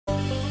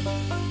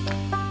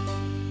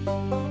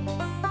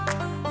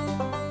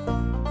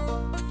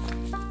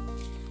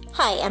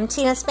Hi, I'm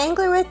Tina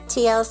Spangler with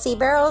TLC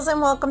Barrels, and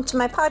welcome to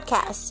my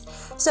podcast.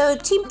 So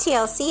Team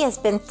TLC has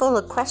been full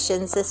of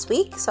questions this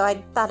week, so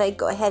I thought I'd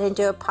go ahead and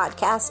do a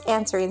podcast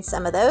answering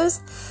some of those.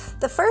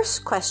 The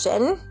first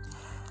question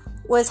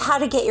was how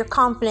to get your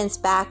confidence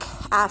back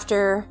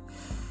after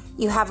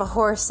you have a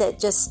horse that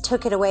just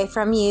took it away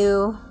from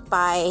you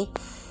by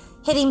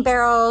hitting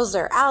barrels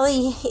or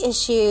alley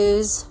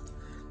issues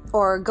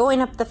or going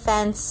up the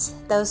fence,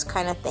 those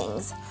kind of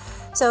things.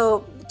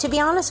 So to be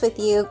honest with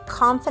you,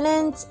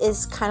 confidence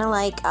is kind of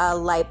like a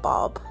light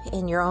bulb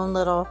in your own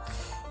little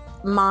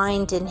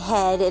mind and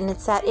head, and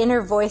it's that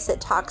inner voice that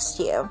talks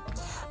to you.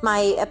 My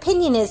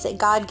opinion is that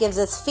God gives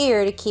us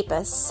fear to keep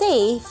us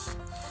safe,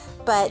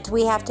 but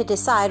we have to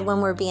decide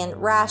when we're being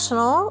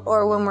rational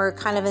or when we're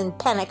kind of in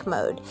panic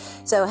mode.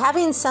 So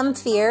having some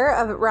fear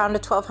of around a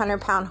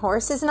 1,200-pound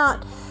horse is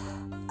not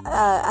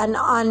an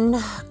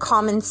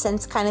uncommon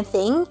sense kind of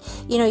thing.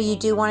 You know, you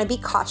do want to be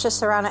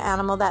cautious around an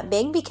animal that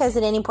big because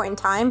at any point in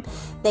time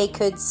they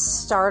could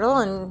startle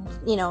and,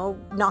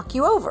 knock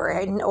you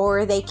over,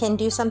 or they can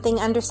do something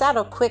under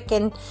saddle quick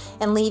and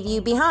leave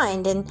you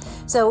behind. And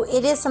so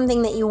it is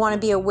something that you want to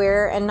be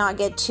aware and not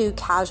get too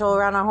casual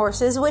around our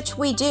horses, which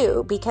we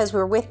do because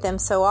we're with them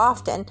so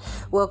often.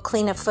 We'll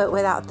clean a foot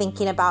without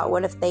thinking about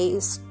what if they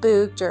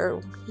spooked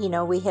or,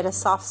 we hit a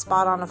soft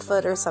spot on a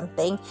foot or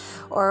something.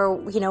 Or,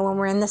 when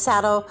we're in the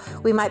saddle,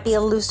 we might be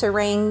a looser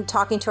rein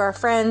talking to our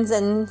friends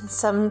and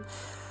some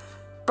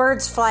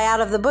birds fly out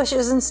of the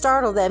bushes and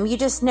startle them. You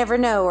just never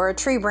know, or a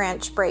tree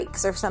branch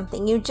breaks or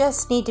something. You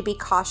just need to be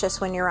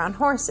cautious when you're on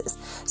horses.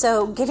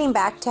 So getting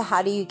back to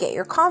how do you get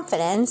your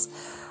confidence,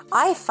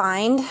 I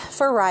find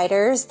for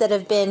riders that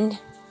have been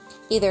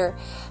either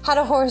had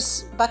a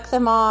horse buck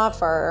them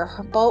off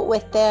or bolt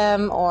with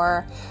them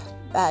or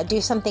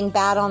do something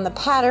bad on the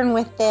pattern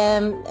with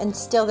them and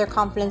steal their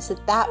confidence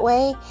that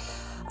way.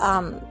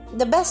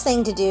 The best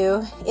thing to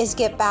do is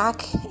get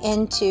back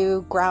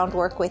into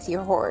groundwork with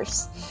your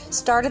horse.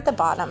 Start at the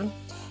bottom.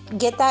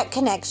 Get that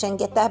connection,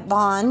 get that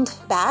bond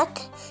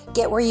back.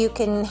 Get where you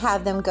can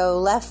have them go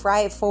left,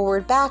 right,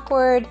 forward,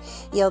 backward.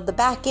 Yield the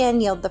back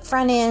end, yield the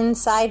front end,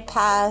 side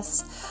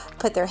pass.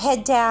 Put their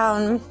head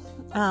down.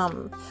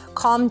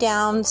 Calm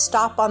down.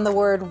 Stop on the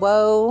word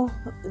whoa,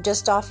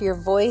 just off your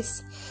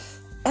voice.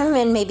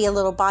 And maybe a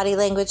little body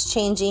language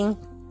changing.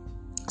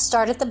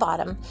 Start at the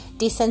bottom.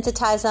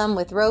 Desensitize them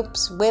with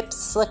ropes, whips,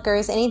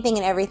 slickers, anything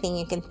and everything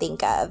you can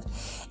think of.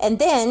 And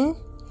then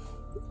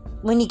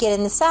when you get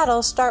in the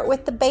saddle, start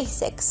with the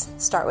basics.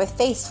 Start with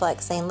face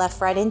flexing,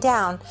 left, right, and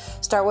down.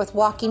 Start with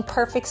walking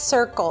perfect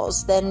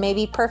circles, then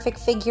maybe perfect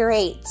figure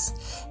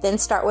eights. Then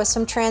start with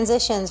some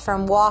transitions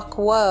from walk,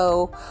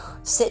 whoa,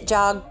 sit,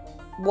 jog,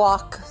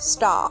 walk,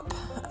 stop.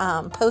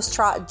 Post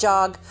trot,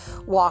 jog,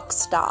 walk,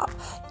 stop.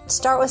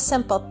 Start with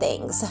simple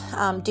things.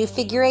 Do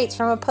figure eights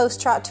from a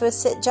post trot to a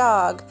sit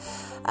jog.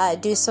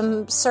 Do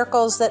some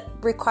circles that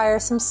require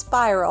some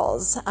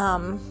spirals.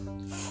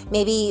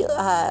 Maybe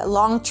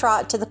long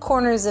trot to the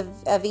corners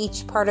of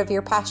each part of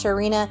your pasture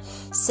arena.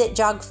 Sit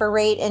jog for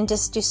rate and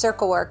just do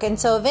circle work. And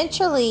so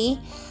eventually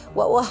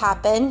what will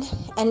happen,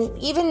 and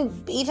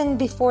even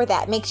before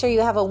that, make sure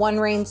you have a one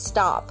rein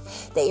stop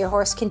that your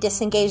horse can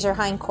disengage their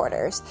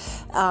hindquarters.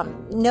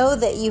 Know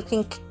that you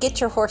can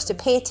get your horse to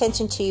pay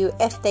attention to you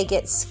if they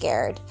get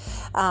scared.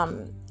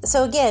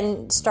 So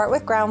again, start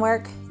with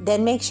groundwork,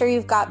 then make sure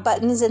you've got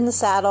buttons in the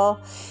saddle,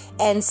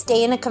 and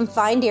stay in a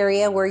confined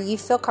area where you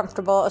feel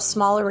comfortable, a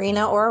small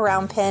arena or a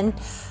round pen.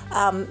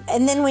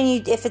 And then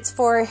if it's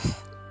for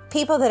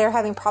people that are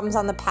having problems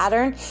on the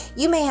pattern,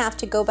 you may have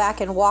to go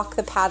back and walk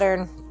the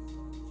pattern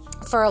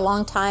for a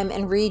long time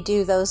and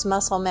redo those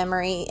muscle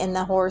memory in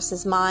the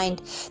horse's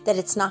mind that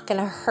it's not going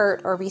to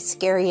hurt or be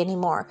scary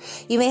anymore.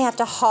 You may have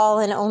to haul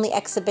in only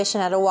exhibition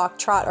at a walk,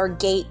 trot, or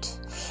gait.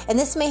 And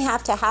this may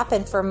have to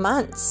happen for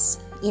months.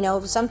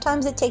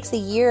 Sometimes it takes a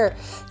year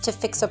to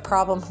fix a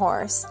problem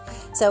horse.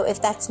 So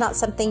if that's not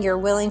something you're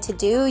willing to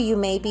do, you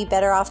may be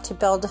better off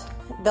to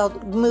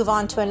move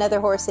on to another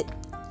horse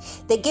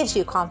that gives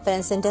you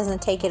confidence and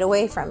doesn't take it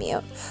away from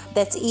you.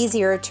 That's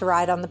easier to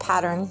ride on the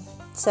pattern.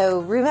 So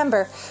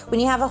remember, when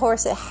you have a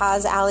horse that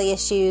has alley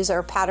issues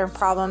or pattern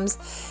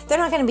problems, they're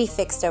not going to be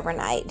fixed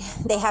overnight.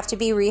 They have to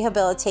be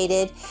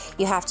rehabilitated.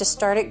 You have to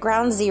start at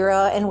ground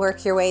zero and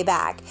work your way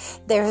back.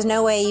 There's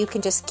no way you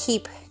can just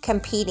keep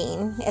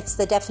competing. It's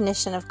the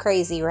definition of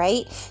crazy,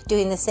 right?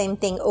 Doing the same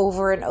thing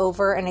over and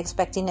over and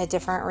expecting a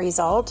different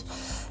result.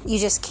 You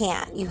just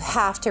can't. You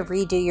have to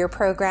redo your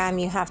program.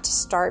 You have to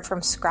start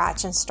from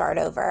scratch and start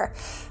over.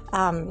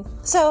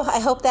 So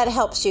I hope that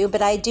helps you,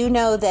 but I do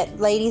know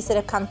that ladies that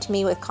have come to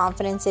me with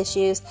confidence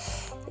issues,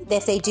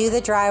 if they do the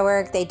dry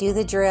work, they do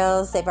the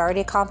drills, they've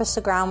already accomplished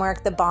the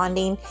groundwork, the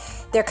bonding,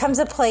 there comes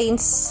a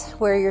place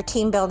where your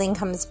team building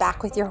comes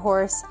back with your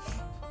horse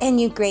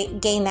and you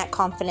gain that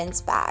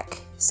confidence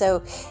back.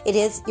 So it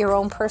is your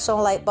own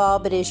personal light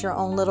bulb. It is your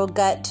own little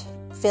gut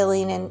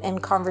feeling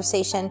and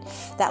conversation,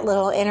 that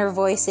little inner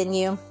voice in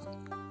you.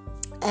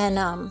 And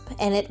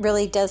it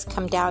really does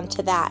come down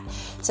to that.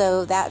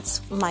 So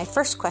that's my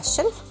first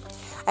question.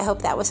 I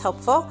hope that was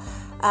helpful.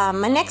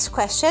 My next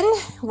question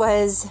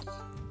was,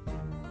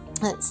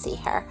 let's see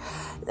here.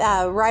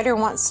 Rider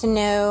wants to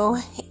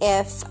know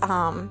if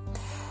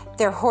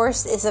their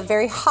horse is a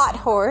very hot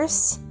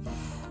horse,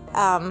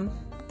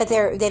 but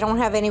they don't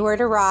have anywhere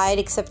to ride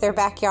except their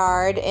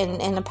backyard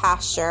and in a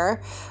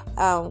pasture.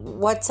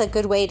 What's a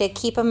good way to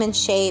keep them in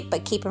shape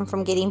but keep them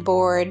from getting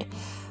bored?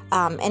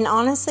 And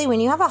honestly, when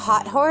you have a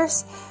hot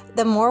horse,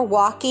 the more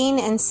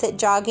walking and sit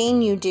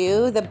jogging you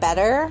do, the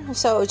better.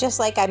 So just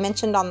like I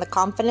mentioned on the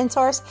confidence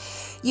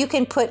horse, you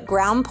can put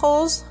ground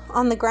poles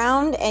on the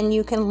ground and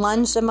you can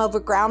lunge them over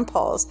ground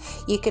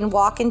poles. You can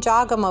walk and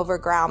jog them over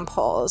ground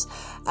poles.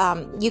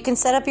 You can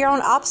set up your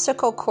own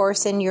obstacle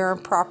course in your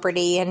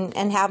property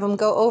and have them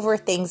go over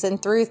things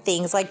and through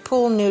things like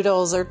pool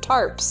noodles or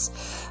tarps.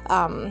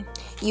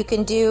 You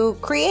can do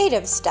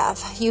creative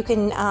stuff. You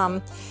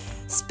can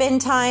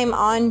spend time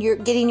on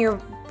getting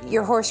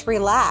your horse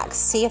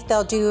relaxed. See if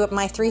they'll do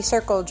my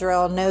 3-circle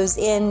drill, nose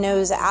in,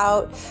 nose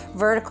out,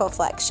 vertical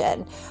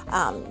flexion.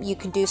 You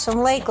can do some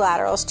leg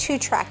laterals,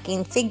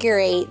 2-tracking, figure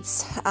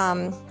eights.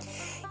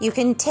 You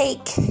can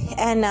take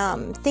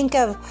and think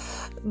of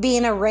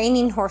being a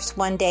reining horse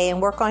one day and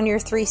work on your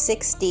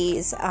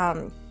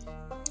 360s.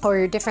 Or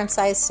your different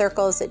size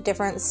circles at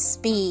different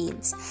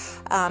speeds.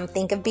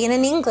 Think of being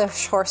an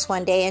English horse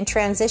one day and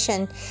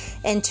transition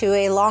into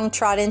a long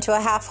trot, into a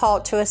half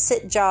halt, to a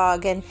sit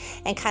jog, and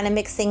kind of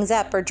mix things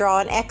up, or draw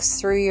an X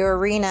through your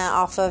arena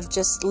off of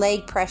just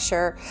leg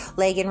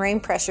and rein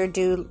pressure,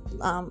 do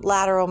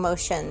lateral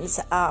motions.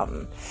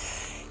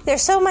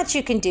 There's so much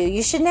you can do.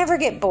 You should never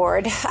get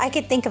bored. I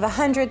could think of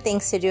 100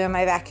 things to do in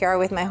my backyard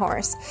with my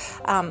horse.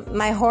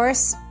 My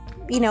horse,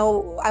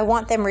 I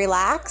want them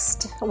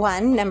relaxed,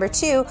 one. Number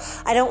two,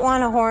 I don't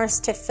want a horse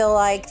to feel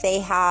like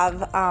they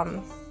have,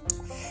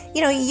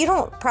 you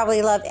don't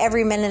probably love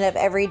every minute of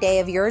every day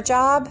of your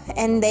job,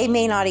 and they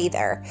may not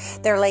either.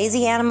 They're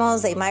lazy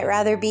animals. They might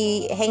rather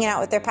be hanging out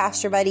with their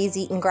pasture buddies,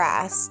 eating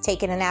grass,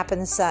 taking a nap in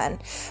the sun.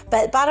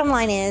 But bottom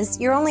line is,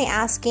 you're only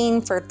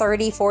asking for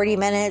 30, 40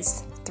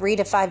 minutes, 3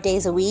 to 5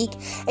 days a week,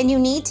 and you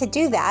need to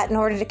do that in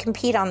order to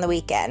compete on the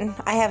weekend.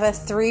 I have a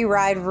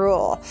 3-ride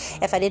rule.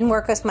 If I didn't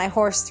work with my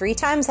horse 3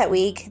 times that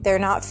week, they're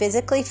not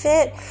physically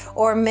fit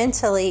or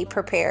mentally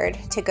prepared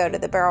to go to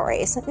the barrel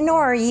race,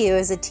 nor are you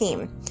as a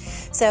team.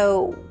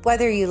 So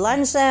whether you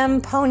lunge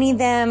them, pony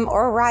them,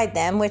 or ride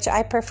them, which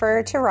I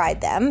prefer to ride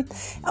them,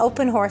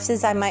 open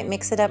horses, I might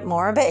mix it up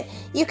more, but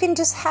you can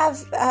just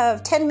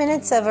have 10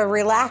 minutes of a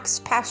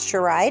relaxed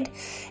pasture ride,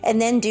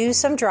 and then do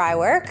some dry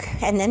work,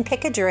 and then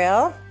pick a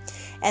drill,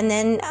 and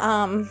then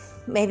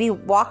maybe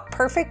walk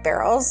perfect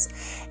barrels,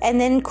 and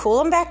then cool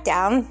them back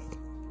down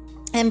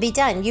and be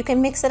done. You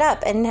can mix it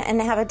up and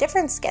have a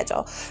different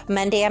schedule.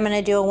 Monday, I'm going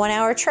to do a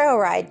 1-hour trail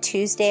ride.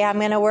 Tuesday, I'm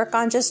going to work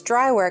on just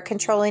dry work,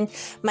 controlling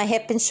my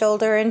hip and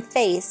shoulder and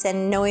face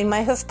and knowing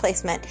my hoof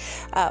placement.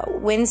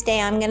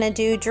 Wednesday, I'm going to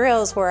do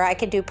drills where I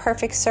can do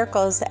perfect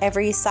circles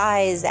every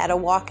size at a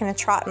walk and a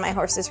trot, and my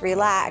horse is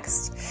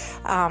relaxed.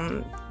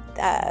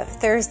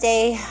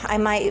 Thursday, I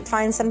might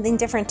find something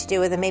different to do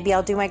with them. Maybe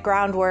I'll do my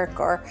groundwork,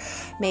 or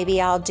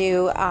maybe I'll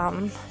do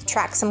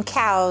track some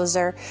cows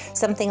or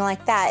something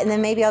like that. And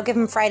then maybe I'll give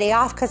them Friday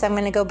off because I'm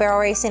going to go barrel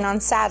racing on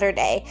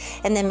Saturday.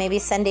 And then maybe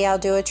Sunday I'll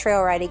do a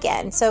trail ride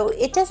again. So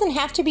it doesn't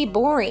have to be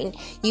boring.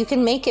 You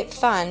can make it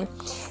fun.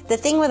 The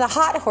thing with a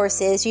hot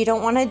horse is you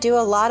don't want to do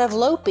a lot of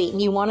loping.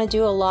 You want to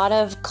do a lot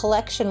of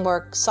collection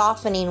work,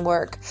 softening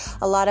work,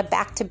 a lot of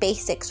back to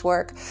basics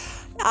work.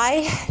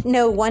 I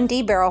know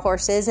 1D barrel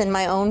horses and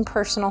my own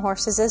personal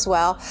horses as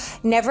well.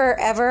 Never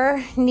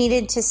ever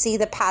needed to see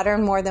the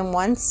pattern more than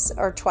once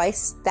or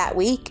twice that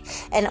week,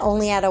 and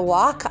only at a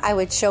walk. I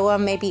would show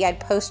them, maybe I'd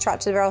post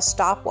trot to the barrel,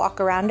 stop, walk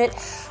around it.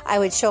 I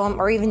would show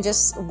them, or even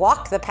just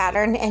walk the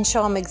pattern and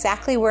show them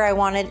exactly where I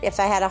wanted.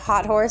 If I had a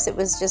hot horse, it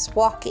was just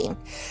walking.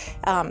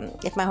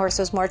 If my horse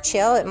was more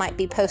chill, it might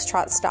be post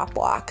trot, stop,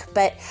 walk.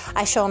 But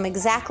I show them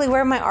exactly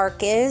where my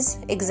arc is,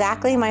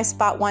 exactly my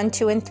spot 1,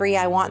 2, and 3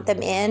 I want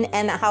them in,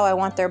 and how I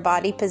want their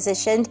body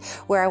positioned,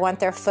 where I want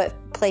their foot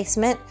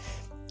placement.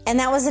 And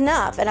that was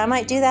enough. And I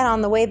might do that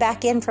on the way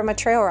back in from a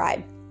trail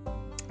ride.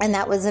 And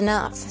that was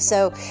enough.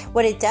 So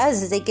what it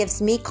does is it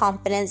gives me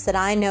confidence that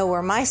I know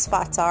where my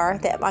spots are,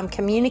 that I'm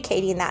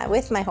communicating that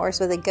with my horse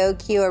with a go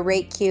cue, a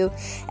rate cue,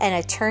 and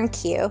a turn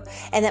cue,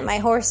 and that my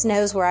horse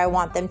knows where I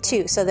want them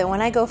to. So that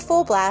when I go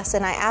full blast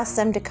and I ask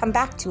them to come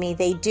back to me,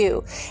 they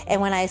do. And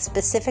when I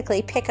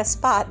specifically pick a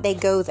spot, they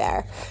go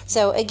there.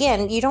 So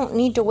again, you don't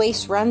need to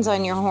waste runs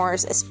on your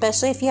horse,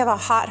 especially if you have a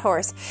hot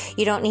horse.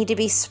 You don't need to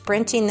be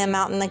sprinting them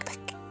out in the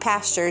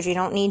pastures. You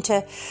don't need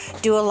to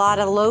do a lot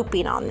of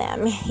loping on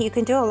them. You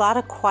can do a lot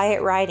of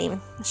quiet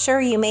riding. Sure,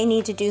 you may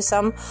need to do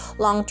some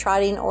long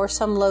trotting or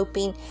some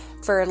loping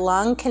for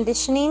lung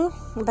conditioning,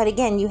 but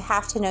again, you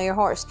have to know your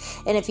horse.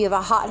 And if you have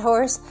a hot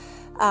horse,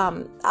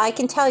 I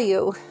can tell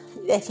you,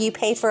 if you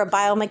pay for a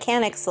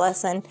biomechanics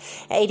lesson,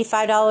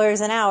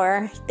 $85 an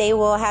hour, they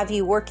will have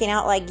you working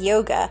out like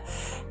yoga,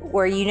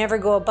 where you never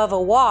go above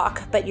a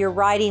walk, but you're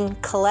riding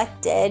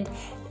collected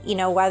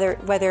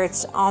whether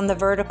it's on the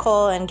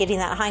vertical and getting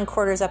that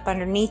hindquarters up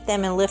underneath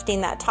them and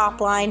lifting that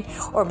top line,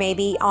 or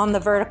maybe on the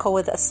vertical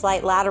with a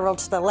slight lateral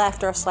to the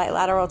left or a slight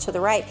lateral to the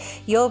right,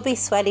 you'll be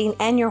sweating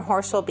and your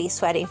horse will be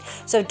sweating.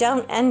 So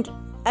don't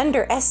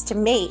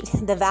underestimate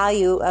the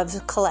value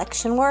of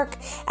collection work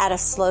at a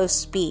slow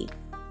speed.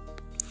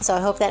 So I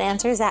hope that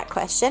answers that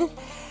question.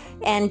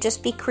 And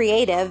just be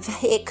creative.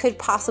 It could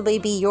possibly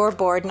be your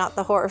board, not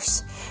the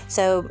horse.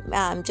 So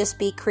just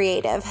be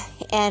creative.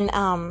 And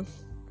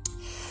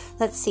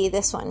let's see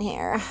this one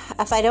here.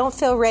 If I don't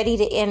feel ready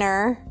to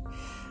enter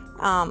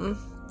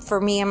for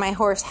me and my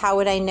horse, how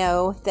would I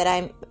know that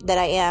I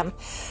am?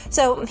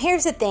 So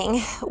here's the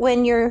thing: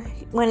 when you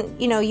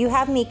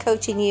have me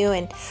coaching you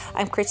and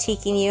I'm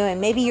critiquing you,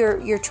 and maybe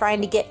you're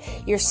trying to get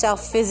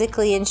yourself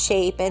physically in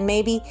shape, and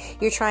maybe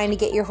you're trying to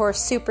get your horse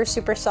super,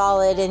 super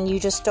solid, and you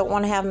just don't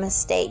want to have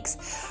mistakes.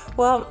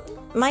 Well,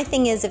 my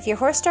thing is, if your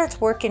horse starts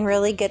working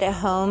really good at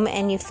home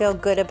and you feel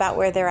good about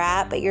where they're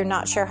at, but you're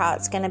not sure how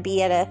it's going to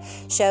be at a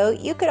show,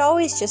 you could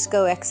always just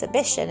go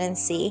exhibition and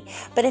see.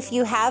 But if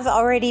you have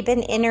already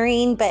been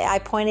entering, but I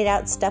pointed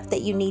out stuff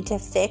that you need to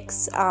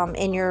fix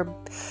in your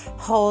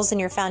holes in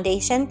your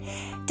foundation,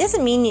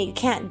 doesn't mean you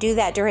can't do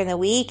that during the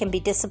week and be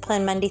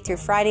disciplined Monday through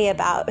Friday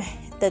about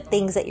the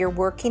things that you're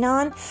working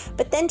on,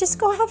 but then just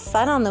go have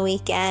fun on the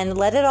weekend,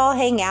 let it all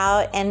hang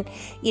out, and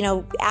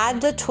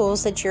add the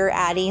tools that you're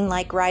adding,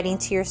 like riding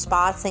to your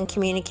spots and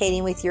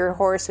communicating with your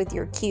horse with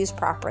your cues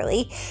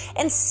properly,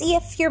 and see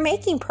if you're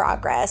making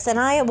progress. And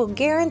I will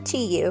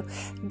guarantee you,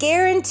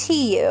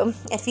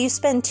 if you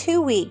spend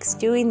 2 weeks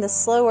doing the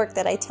slow work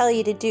that I tell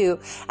you to do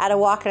at a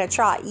walk and a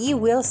trot, you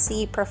will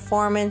see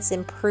performance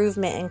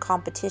improvement in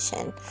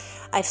competition.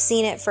 I've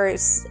seen it for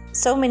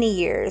so many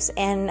years,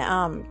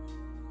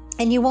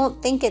 and you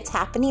won't think it's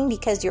happening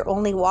because you're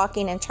only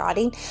walking and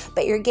trotting,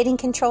 but you're getting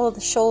control of the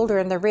shoulder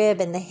and the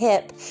rib and the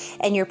hip,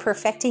 and you're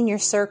perfecting your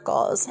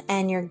circles,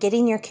 and you're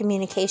getting your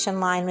communication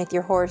line with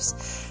your horse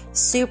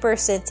super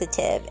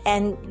sensitive,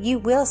 and you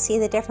will see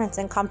the difference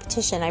in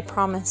competition, I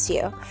promise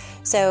you.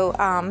 Here's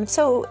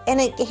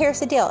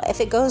the deal.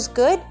 If it goes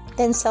good,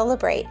 then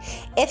celebrate.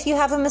 If you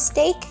have a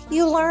mistake,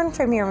 you learn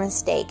from your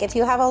mistake. If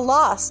you have a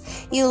loss,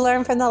 you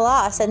learn from the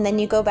loss, and then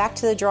you go back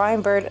to the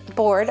drawing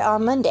board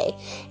on Monday.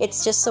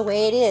 It's just the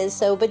way it is.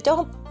 But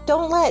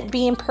don't let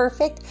being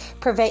perfect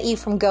prevent you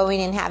from going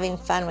and having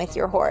fun with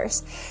your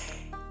horse.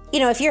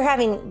 If you're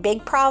having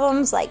big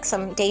problems, like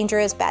some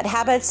dangerous bad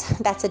habits,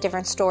 that's a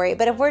different story.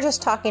 But if we're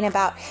just talking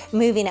about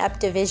moving up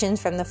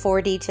divisions from the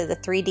 4D to the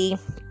 3D,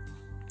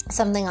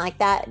 something like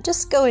that,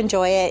 just go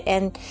enjoy it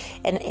and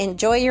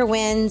enjoy your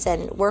wins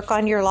and work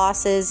on your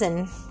losses,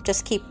 and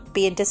just keep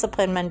being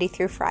disciplined Monday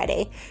through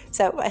Friday.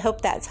 So I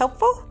hope that's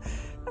helpful.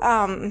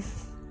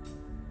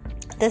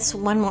 This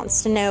one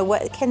wants to know,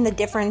 what can the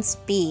difference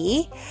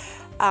be?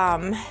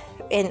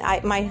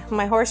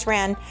 My horse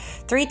ran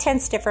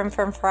 3/10 different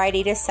from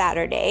Friday to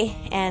Saturday,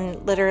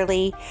 and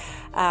literally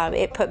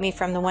it put me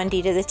from the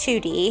 1D to the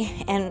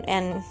 2D,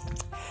 and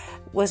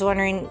was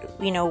wondering,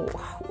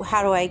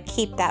 how do I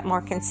keep that more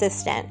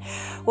consistent?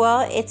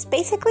 Well, it's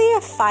basically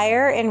a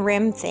fire and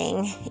rim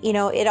thing.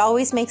 It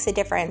always makes a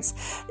difference.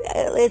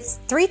 It's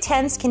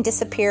 3/10 can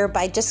disappear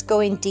by just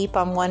going deep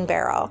on one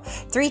barrel.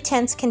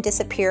 3/10 can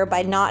disappear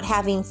by not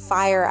having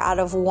fire out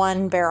of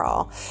one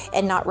barrel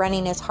and not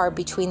running as hard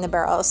between the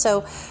barrels.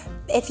 So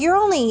if you're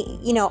only,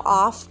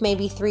 off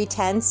maybe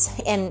 3/10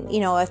 and,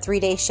 a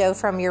 3-day show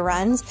from your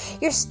runs,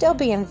 you're still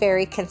being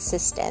very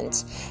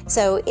consistent.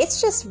 So it's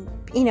just,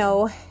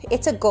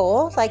 it's a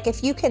goal. Like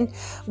if you can,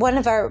 one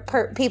of our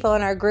people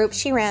in our group,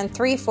 she ran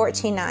 3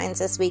 14.9s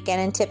this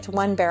weekend and tipped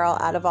one barrel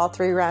out of all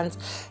 3 runs.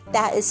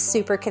 That is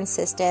super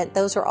consistent.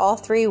 Those were all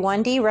 3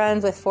 1D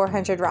runs with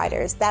 400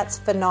 riders. That's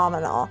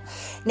phenomenal.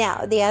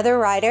 Now, the other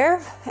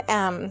rider,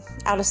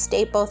 out of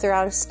state, both are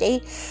out of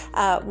state,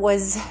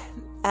 was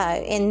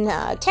in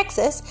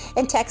Texas,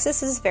 and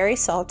Texas is very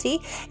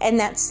salty, and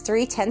that's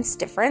 3/10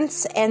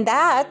 difference, and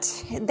that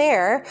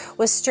there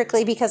was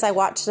strictly because I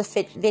watched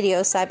the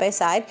video side by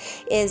side.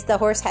 Is the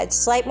horse had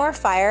slight more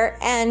fire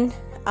and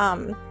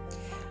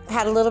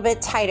had a little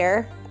bit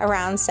tighter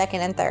around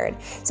second and third.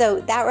 So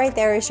that right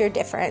there is your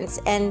difference.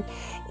 And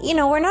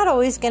we're not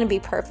always going to be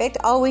perfect.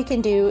 All we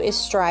can do is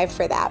strive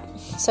for that.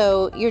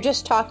 So you're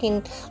just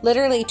talking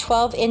literally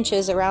 12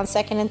 inches around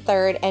second and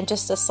third, and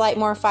just a slight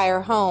more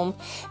fire home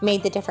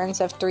made the difference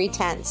of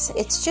 3/10.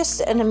 It's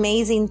just an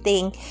amazing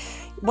thing.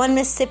 One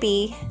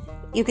Mississippi,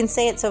 you can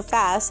say it so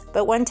fast,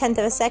 but 1/10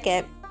 of a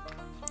second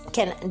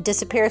can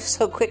disappear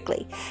so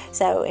quickly.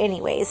 So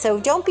anyway, so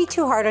don't be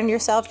too hard on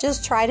yourself.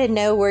 Just try to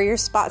know where your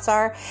spots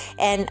are,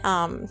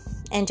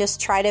 and just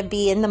try to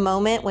be in the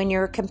moment when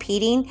you're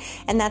competing.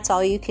 And that's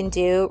all you can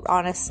do,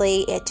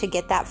 honestly, to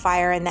get that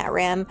fire and that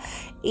rim.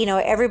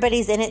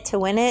 Everybody's in it to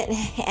win it,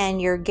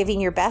 and you're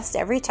giving your best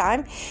every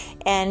time.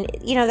 And,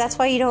 that's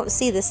why you don't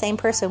see the same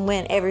person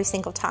win every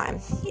single time.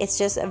 It's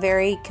just a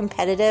very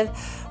competitive,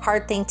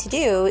 hard thing to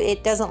do.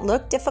 It doesn't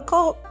look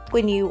difficult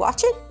when you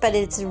watch it, but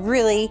it's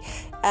really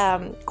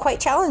quite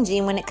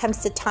challenging when it comes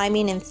to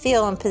timing and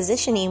feel and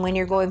positioning when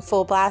you're going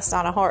full blast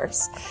on a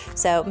horse.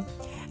 So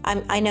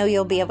I know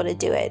you'll be able to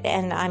do it,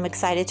 and I'm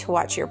excited to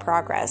watch your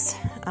progress.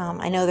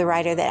 I know the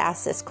rider that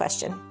asked this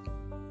question.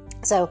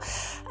 So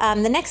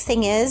the next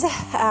thing is,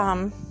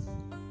 how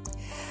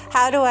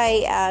do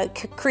I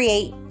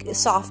create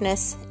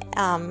softness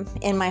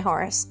in my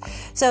horse?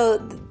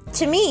 So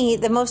to me,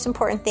 the most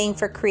important thing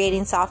for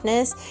creating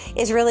softness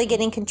is really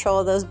getting control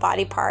of those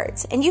body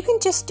parts. And you can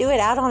just do it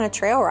out on a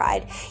trail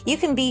ride. You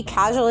can be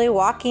casually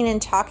walking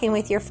and talking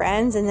with your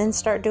friends and then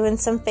start doing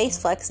some face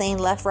flexing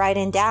left, right,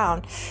 and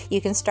down.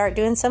 You can start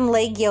doing some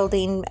leg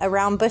yielding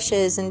around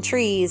bushes and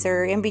trees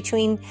or in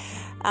between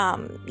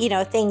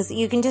things.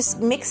 You can just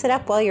mix it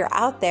up while you're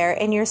out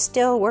there and you're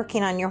still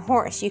working on your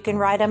horse. You can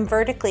ride them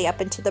vertically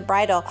up into the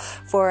bridle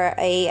for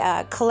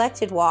a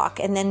collected walk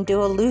and then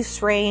do a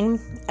loose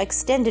rein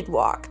extended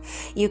walk.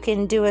 You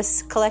can do a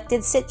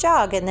collected sit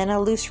jog and then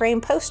a loose rein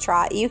post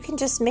trot. You can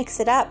just mix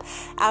it up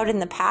out in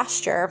the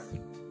pasture.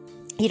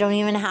 You don't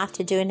even have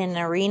to do it in an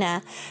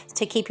arena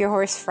to keep your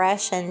horse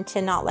fresh and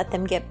to not let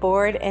them get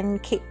bored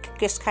and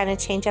just kind of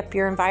change up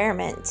your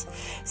environment.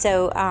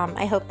 So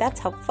I hope that's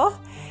helpful.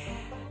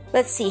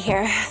 Let's see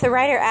here. The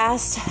rider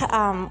asked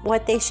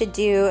what they should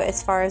do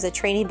as far as a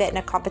training bit and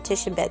a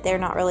competition bit. They're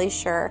not really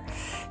sure.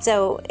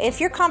 So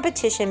if your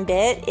competition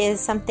bit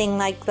is something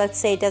like, let's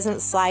say it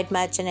doesn't slide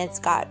much and it's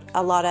got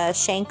a lot of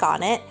shank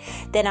on it,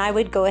 then I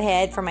would go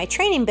ahead for my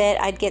training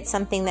bit. I'd get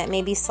something that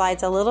maybe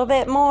slides a little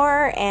bit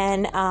more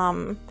and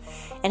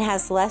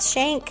has less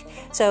shank.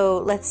 So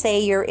let's say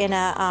you're in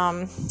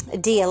a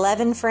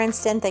D11, for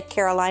instance, the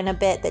Carolina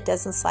bit that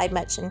doesn't slide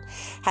much and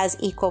has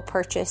equal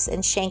purchase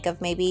and shank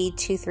of maybe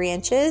 2-3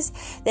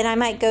 inches. Then I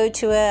might go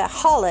to a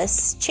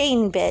Hollis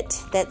chain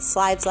bit that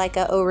slides like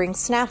a O-ring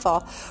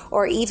snaffle,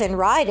 or even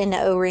ride in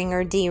an O-ring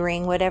or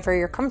D-ring, whatever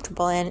you're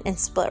comfortable in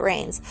split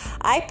reins.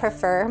 I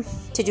prefer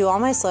to do all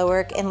my slow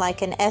work in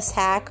like an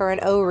S-hack or an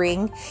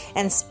O-ring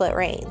and split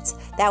reins.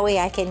 That way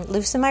I can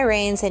loosen my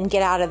reins and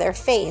get out of their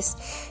face.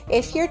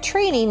 If you're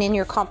training in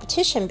your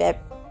competition bit,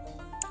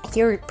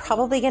 you're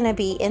probably going to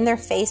be in their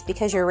face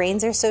because your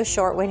reins are so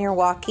short when you're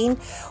walking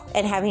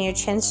and having your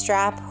chin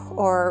strap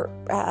or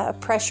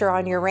pressure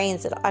on your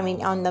reins,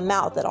 on the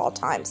mouth at all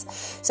times.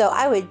 So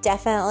I would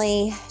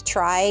definitely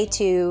try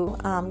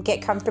to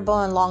get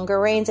comfortable in longer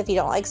reins. If you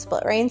don't like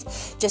split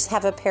reins, just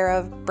have a pair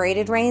of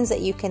braided reins that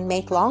you can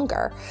make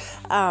longer.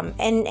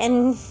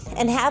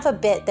 And have a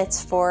bit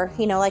that's for,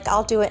 like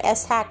I'll do an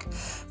S-hack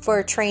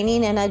for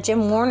training and a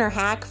Jim Warner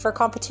hack for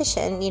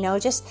competition.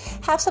 Just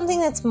have something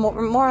that's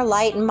more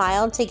light and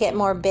mild to get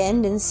more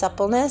bend and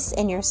suppleness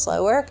in your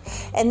slow work,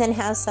 and then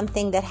have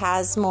something that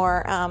has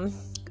more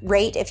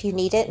rate if you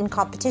need it in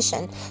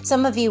competition.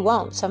 Some of you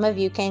won't. Some of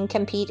you can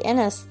compete in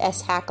a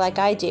S-hack like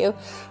I do,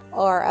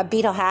 or a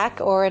beetle hack,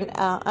 or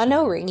an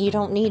O-ring. You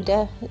don't need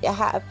to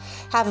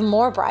have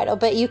more bridle,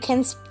 but you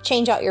can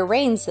change out your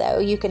reins though.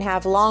 You can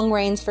have long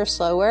reins for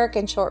slow work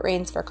and short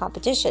reins for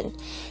competition.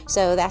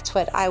 So that's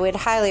what I would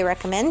highly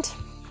recommend.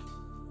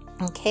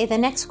 Okay, the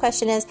next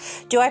question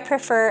is, do I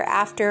prefer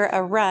after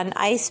a run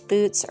ice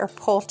boots or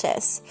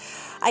poultice?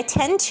 I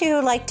tend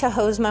to like to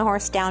hose my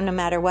horse down no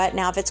matter what.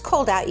 Now, if it's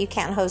cold out, you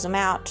can't hose them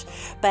out,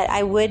 but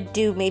I would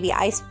do maybe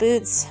ice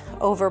boots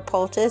over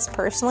poultice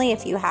personally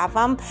if you have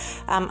them.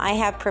 I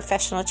have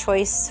Professional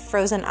Choice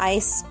frozen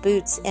ice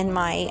boots in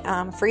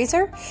my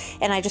freezer,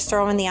 and I just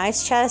throw them in the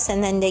ice chest,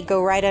 and then they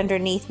go right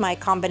underneath my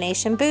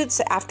combination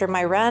boots. After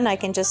my run, I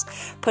can just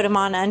put them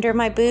on under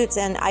my boots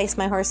and ice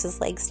my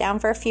horse's legs down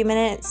for a few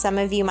minutes. Some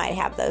of you might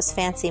have those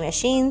fancy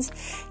machines.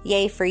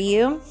 Yay for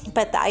you.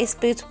 But the ice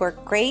boots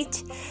work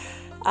great.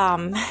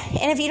 And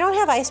if you don't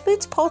have ice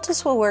boots,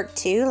 poultice will work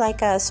too,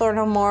 like a Soar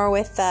No More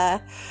with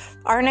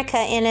arnica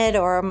in it,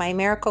 or my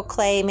Miracle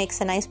Clay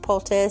makes a nice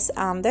poultice.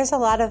 There's a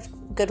lot of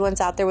good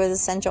ones out there with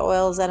essential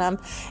oils in them,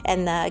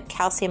 and the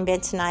calcium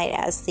bentonite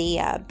as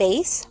the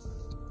base.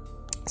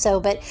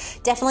 So, but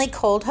definitely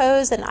cold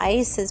hose and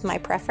ice is my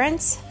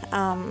preference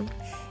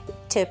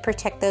to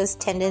protect those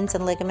tendons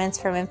and ligaments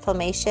from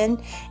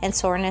inflammation and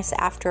soreness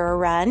after a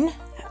run.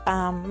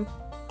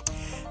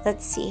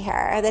 Let's see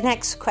here. The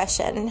next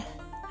question.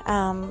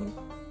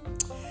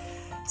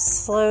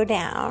 Slow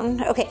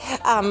down. Okay.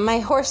 My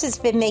horse has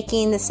been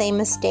making the same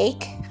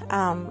mistake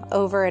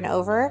over and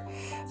over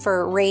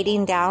for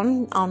rating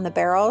down on the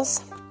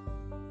barrels.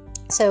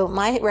 So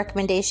my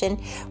recommendation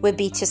would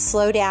be to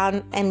slow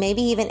down and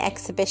maybe even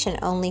exhibition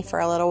only for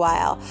a little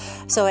while.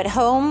 So at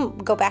home,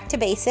 go back to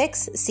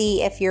basics.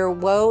 See if your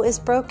whoa is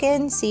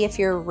broken. See if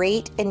your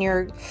rate and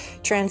your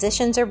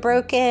transitions are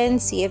broken.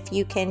 See if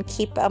you can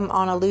keep them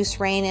on a loose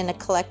rein in a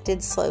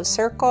collected slow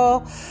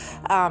circle.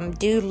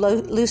 Do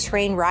loose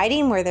rein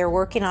riding where they're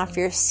working off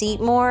your seat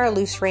more,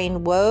 loose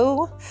rein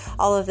whoa,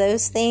 all of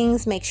those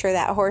things. Make sure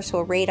that horse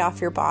will rate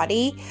off your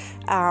body.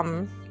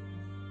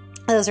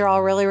 Those are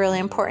all really, really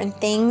important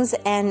things.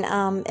 And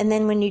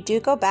then when you do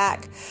go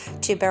back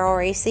to barrel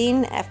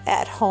racing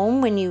at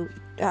home, when you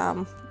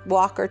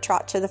walk or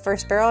trot to the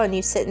first barrel and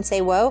you sit and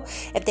say, whoa,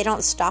 if they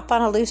don't stop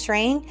on a loose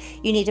rein,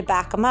 you need to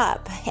back them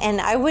up. And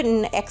I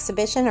wouldn't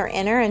exhibition or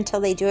enter until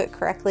they do it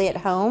correctly at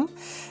home.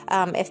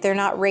 If they're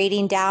not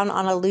rating down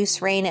on a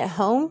loose rein at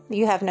home,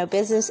 you have no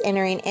business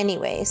entering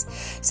anyways.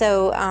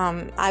 So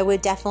I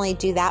would definitely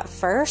do that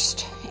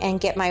first and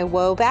get my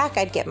whoa back.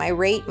 I'd get my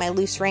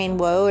loose rein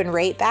whoa and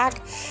rate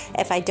back.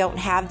 If I don't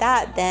have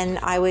that, then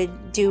I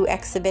would do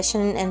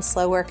exhibition and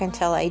slow work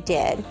until I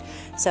did.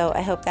 So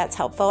I hope that's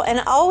helpful.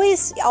 And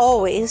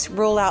always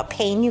rule out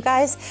pain, you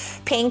guys.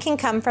 Pain can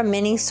come from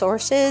many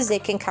sources.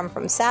 It can come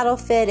from saddle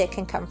fit. It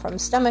can come from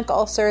stomach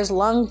ulcers,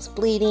 lungs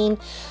bleeding,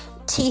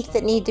 teeth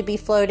that need to be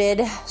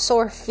floated,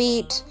 sore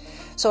feet,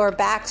 sore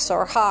back,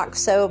 sore hocks.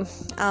 So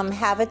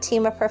have a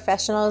team of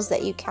professionals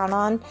that you count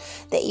on,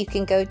 that you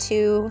can go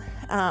to,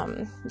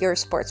 your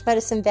sports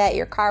medicine vet,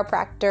 your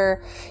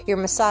chiropractor, your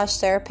massage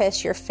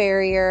therapist, your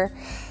farrier.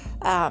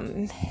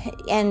 And,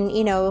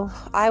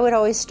 I would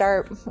always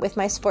start with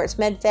my sports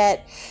med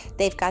vet.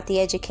 They've got the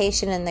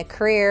education and the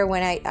career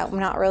when I'm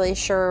not really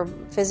sure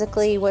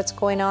physically what's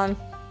going on,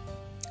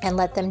 and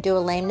let them do a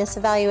lameness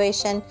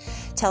evaluation,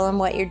 tell them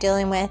what you're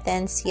dealing with,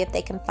 and see if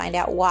they can find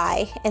out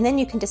why. And then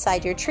you can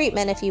decide your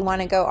treatment if you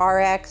want to go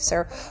RX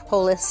or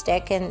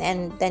holistic,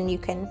 and then you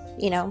can,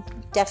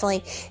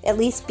 definitely at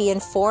least be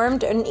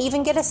informed and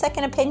even get a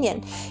second opinion.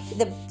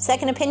 The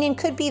second opinion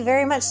could be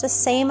very much the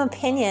same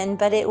opinion,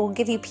 but it will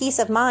give you peace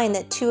of mind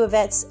that two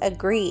vets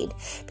agreed.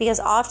 Because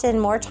often,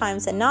 more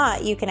times than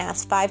not, you can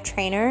ask 5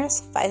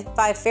 trainers,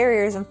 five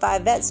farriers, and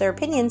 5 vets their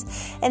opinions,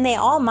 and they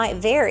all might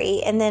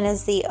vary. And then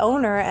as the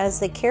owner, as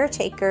the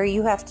caretaker,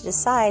 you have to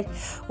decide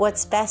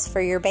what's best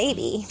for your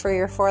baby, for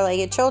your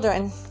 4-legged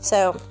children.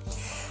 So,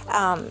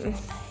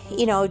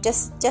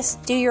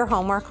 just do your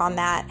homework on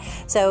that.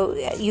 So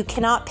you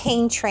cannot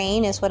pain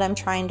train is what I'm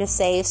trying to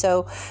say.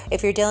 So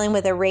if you're dealing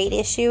with a rate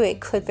issue, it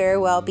could very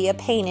well be a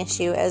pain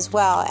issue as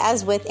well.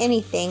 As with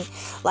anything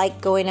like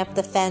going up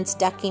the fence,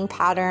 ducking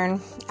pattern,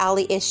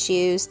 alley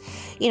issues,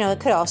 it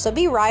could also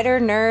be rider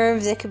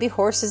nerves. It could be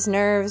horse's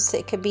nerves.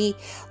 It could be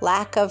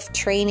lack of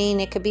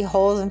training. It could be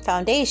holes in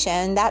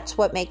foundation. That's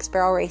what makes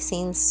barrel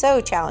racing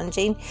so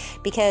challenging,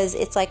 because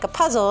it's like a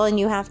puzzle and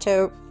you have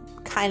to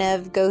kind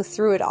of go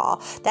through it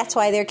all. That's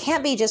why there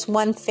can't be just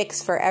one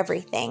fix for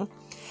everything.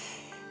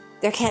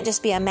 There can't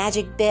just be a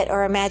magic bit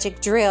or a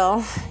magic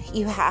drill.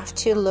 You have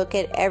to look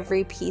at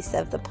every piece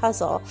of the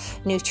puzzle.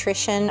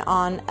 Nutrition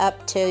on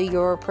up to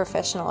your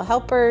professional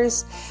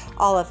helpers,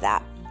 all of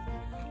that.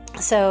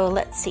 So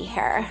let's see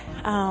here.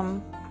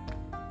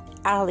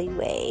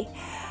 Alleyway.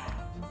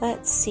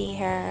 Let's see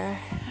here.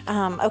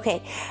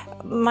 Okay.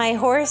 My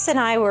horse and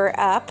I were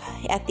up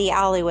at the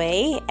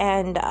alleyway,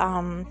 and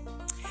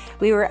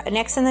we were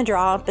next in the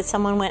draw, but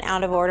someone went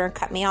out of order and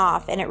cut me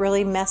off, and it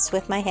really messed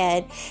with my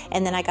head.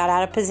 And then I got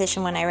out of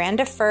position. When I ran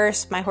to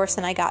first, my horse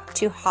and I got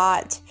too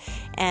hot,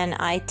 and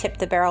I tipped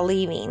the barrel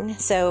leaving.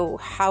 So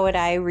how would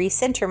I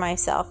recenter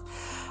myself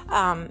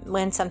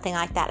when something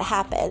like that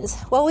happens?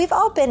 Well, we've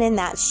all been in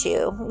that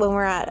shoe when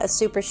we're at a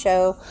super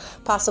show,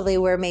 possibly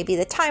where maybe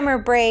the timer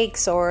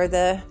breaks or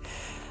the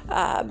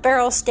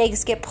barrel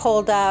stakes get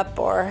pulled up,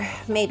 or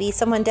maybe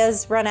someone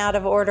does run out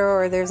of order,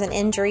 or there's an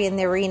injury in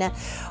the arena,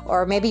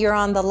 or maybe you're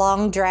on the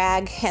long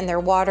drag and they're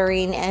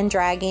watering and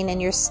dragging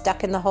and you're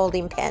stuck in the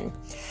holding pen.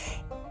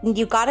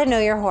 You got to know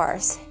your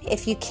horse.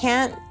 If you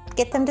can't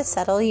get them to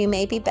settle, you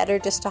may be better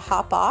just to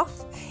hop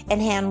off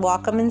and hand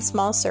walk them in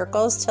small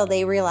circles till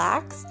they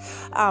relax.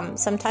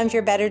 Sometimes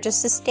you're better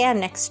just to stand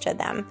next to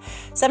them.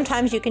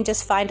 Sometimes you can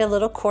just find a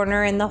little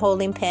corner in the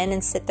holding pen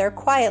and sit there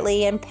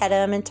quietly and pet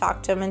them and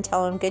talk to them and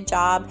tell them good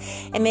job,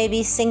 and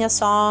maybe sing a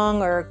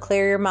song or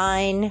clear your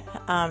mind,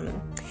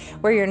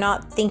 where you're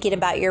not thinking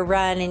about your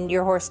run and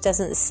your horse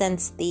doesn't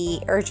sense the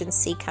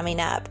urgency coming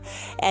up,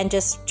 and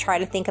just try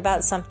to think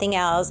about something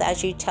else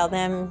as you tell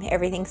them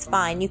everything's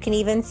fine. You can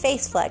even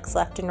face flex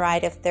left and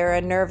right if they're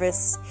a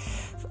nervous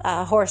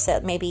horse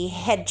that maybe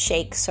head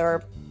shakes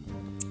or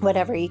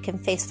whatever. You can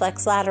face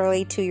flex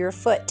laterally to your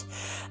foot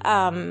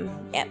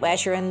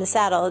as you're in the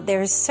saddle.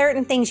 There's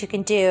certain things you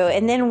can do,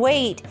 and then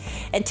wait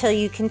until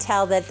you can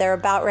tell that they're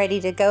about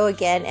ready to go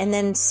again, and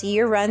then see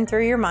your run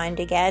through your mind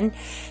again.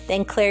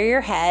 Then clear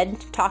your head,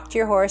 talk to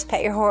your horse,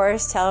 pet your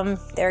horse, tell them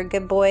they're a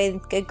good boy,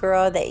 good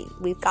girl, that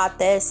we've got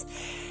this,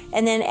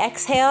 and then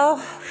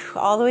exhale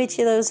all the way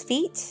to those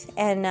feet.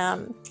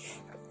 And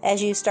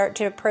as you start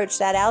to approach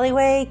that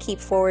alleyway, keep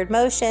forward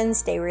motion,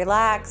 stay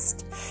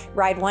relaxed,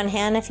 ride one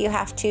hand if you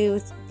have to,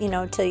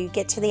 till you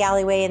get to the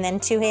alleyway, and then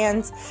 2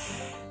 hands.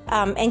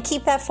 And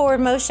keep that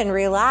forward motion,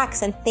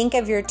 relax, and think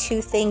of your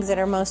 2 things that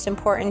are most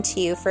important to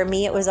you. For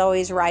me, it was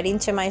always riding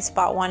to my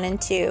spot 1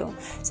 and 2.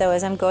 So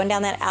as I'm going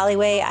down that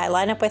alleyway, I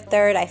line up with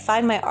third, I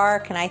find my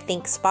arc, and I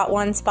think spot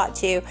 1, spot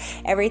 2.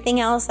 Everything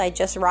else, I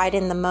just ride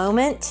in the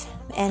moment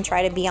and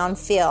try to be on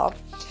feel.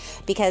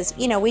 Because,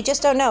 we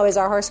just don't know. Is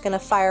our horse going to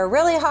fire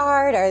really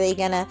hard? Are they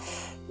going to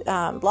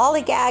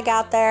lollygag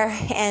out there?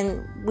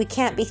 And we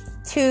can't be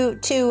too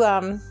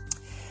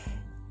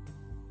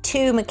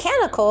too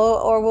mechanical,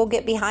 or we'll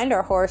get behind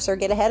our horse or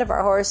get ahead of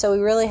our horse. So we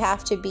really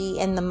have to be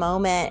in the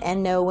moment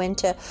and know when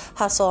to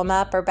hustle them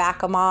up or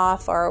back them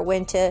off, or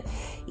when to,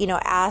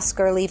 ask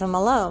or leave them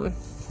alone.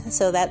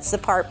 So that's the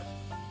part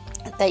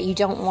that you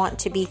don't want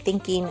to be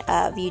thinking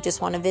of. You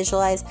just want to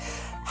visualize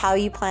how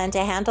you plan to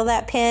handle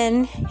that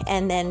pin,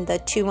 and then the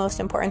two most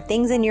important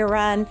things in your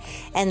run,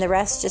 and the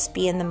rest just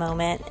be in the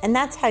moment. And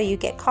that's how you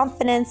get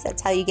confidence.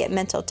 That's how you get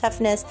mental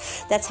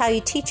toughness. That's how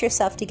you teach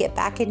yourself to get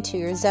back into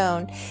your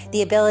zone.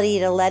 The ability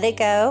to let it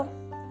go,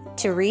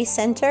 to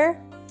recenter,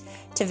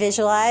 to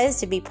visualize,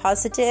 to be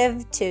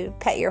positive, to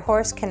pet your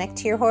horse, connect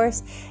to your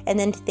horse, and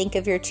then to think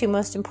of your two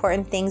most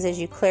important things as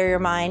you clear your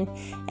mind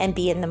and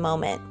be in the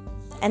moment.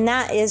 And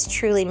that is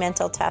truly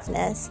mental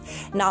toughness.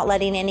 Not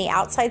letting any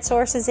outside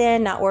sources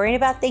in, not worrying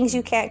about things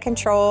you can't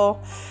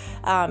control,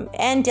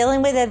 and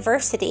dealing with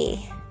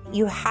adversity.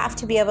 You have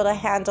to be able to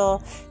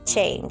handle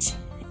change.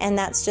 And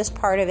that's just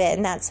part of it.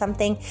 And that's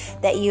something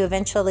that you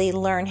eventually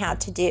learn how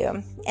to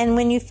do. And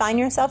when you find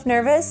yourself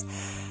nervous,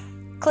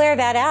 clear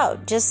that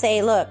out. Just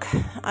say, look,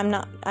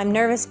 I'm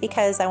nervous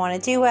because I want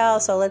to do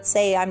well. So let's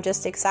say I'm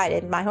just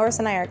excited. My horse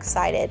and I are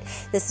excited.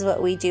 This is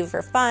what we do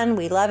for fun.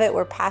 We love it.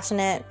 We're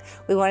passionate.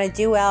 We want to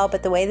do well.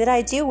 But the way that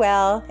I do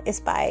well is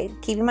by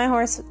keeping my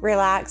horse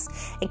relaxed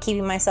and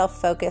keeping myself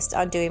focused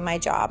on doing my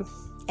job.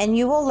 And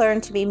you will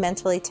learn to be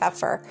mentally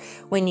tougher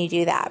when you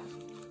do that.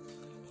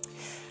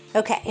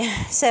 Okay,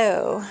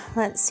 so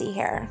let's see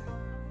here.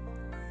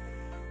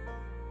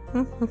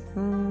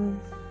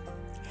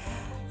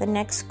 The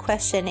next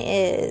question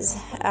is,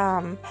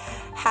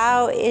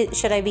 how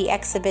should I be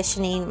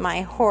exhibitioning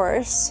my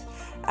horse?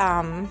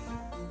 And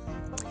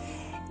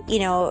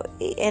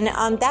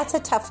that's a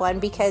tough one,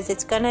 because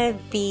it's going to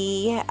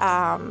be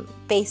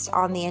based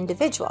on the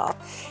individual.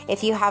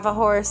 If you have a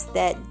horse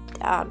that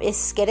is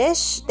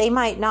skittish, they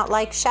might not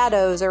like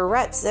shadows or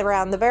ruts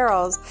around the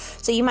barrels.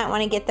 So you might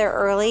want to get there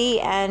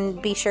early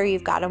and be sure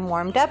you've got them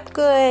warmed up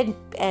good,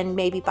 and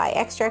maybe buy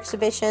extra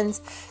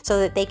exhibitions so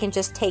that they can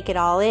just take it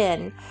all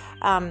in.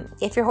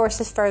 If your horse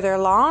is further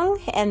along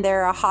and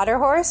they're a hotter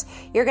horse,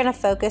 you're going to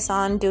focus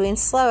on doing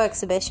slow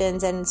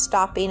exhibitions and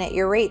stopping at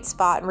your rate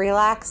spot and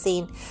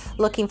relaxing,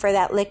 looking for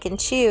that lick and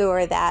chew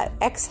or that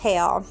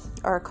exhale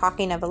or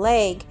cocking of a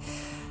leg.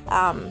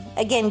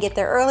 Again, get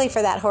there early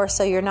for that horse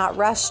so you're not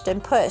rushed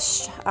and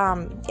pushed.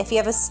 If you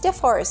have a stiff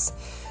horse,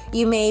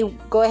 you may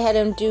go ahead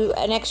and do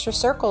an extra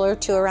circle or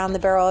two around the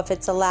barrel if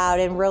it's allowed,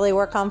 and really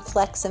work on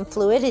flex and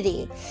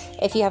fluidity.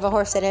 If you have a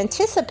horse that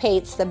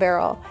anticipates the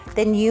barrel,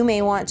 then you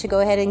may want to go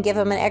ahead and give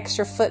them an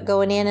extra foot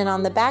going in and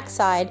on the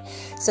backside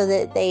so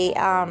that they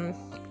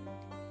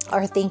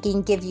are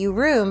thinking give you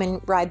room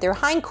and ride their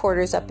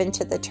hindquarters up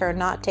into the turn,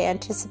 not to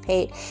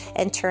anticipate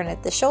and turn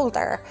at the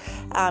shoulder.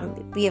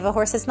 If you have a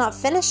horse that's not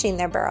finishing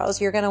their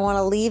barrels, you're going to want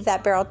to leave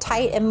that barrel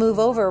tight and move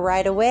over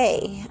right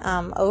away.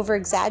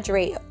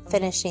 Over-exaggerate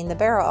finishing the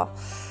barrel.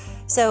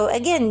 So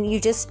again, you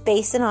just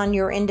base it on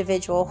your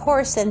individual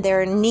horse and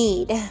their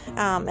need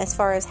as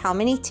far as how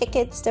many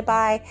tickets to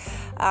buy.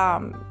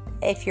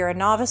 If you're a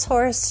novice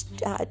horse,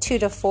 2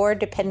 to 4,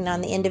 depending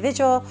on the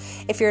individual.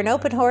 If you're an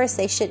open horse,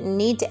 they shouldn't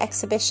need to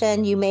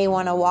exhibition. You may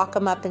want to walk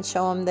them up and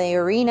show them the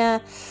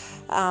arena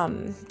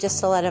just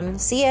to let them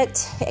see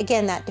it.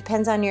 Again, that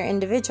depends on your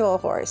individual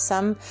horse.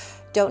 Some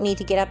don't need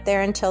to get up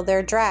there until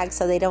they're dragged,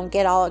 so they don't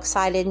get all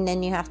excited and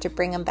then you have to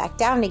bring them back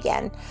down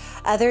again.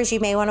 Others,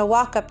 you may want to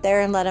walk up there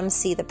and let them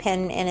see the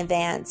pin in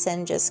advance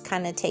and just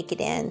kind of take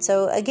it in.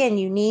 So again,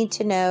 you need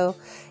to know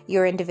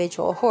your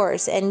individual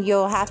horse, and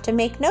you'll have to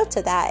make notes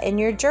of that in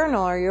your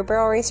journal or your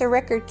barrel racer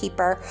record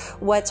keeper,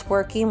 what's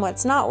working,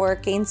 what's not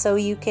working, so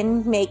you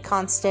can make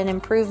constant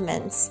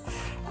improvements.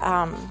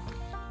 I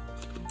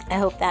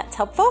hope that's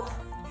helpful.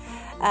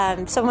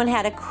 Someone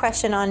had a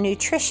question on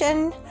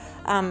nutrition.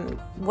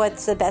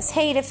 What's the best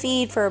hay to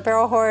feed for a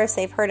barrel horse?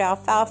 They've heard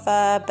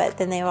alfalfa, but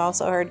then they've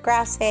also heard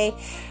grass hay.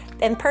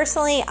 And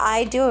personally,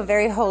 I do a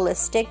very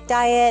holistic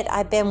diet.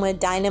 I've been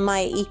with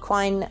Dynamite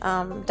Equine,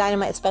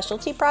 Dynamite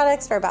Specialty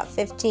Products for about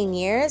 15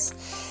 years.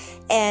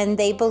 And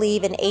they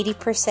believe in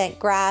 80%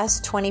 grass,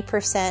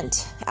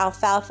 20%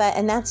 alfalfa,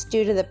 and that's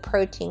due to the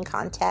protein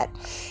content.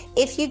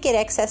 If you get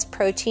excess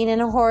protein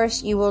in a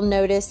horse, you will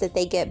notice that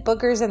they get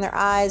boogers in their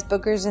eyes,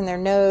 boogers in their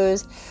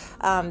nose.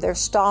 Their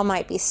stall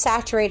might be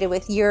saturated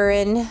with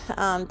urine.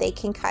 They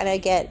can kind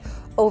of get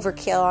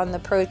overkill on the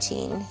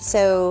protein.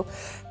 So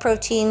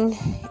protein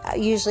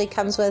usually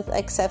comes with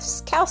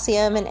excess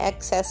calcium, and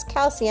excess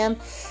calcium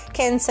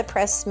can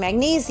suppress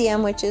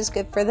magnesium, which is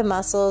good for the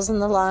muscles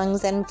and the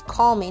lungs and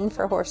calming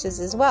for horses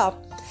as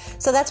well.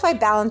 So that's why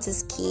balance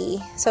is key.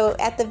 So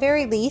at the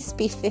very least,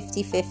 be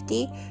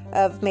 50-50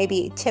 of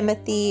maybe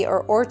Timothy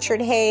or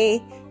orchard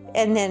hay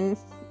and then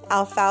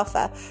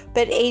alfalfa.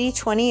 But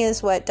 80-20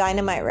 is what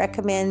Dynamite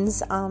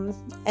recommends,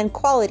 and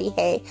quality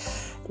hay,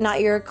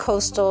 not your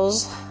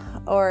coastals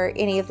or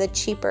any of the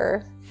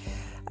cheaper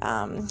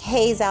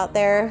hays out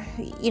there.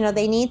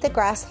 They need the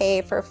grass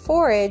hay for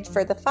forage,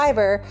 for the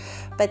fiber,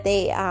 but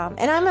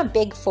and I'm a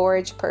big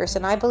forage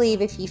person. I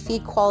believe if you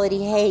feed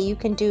quality hay, you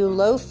can do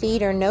low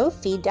feed or no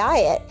feed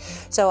diet.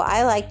 So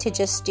I like to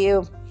just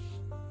do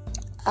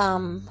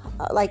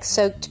like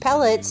soaked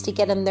pellets to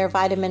get them their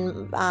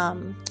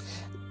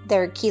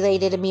their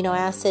chelated amino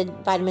acid,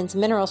 vitamins and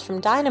minerals from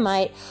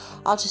Dynamite.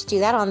 I'll just do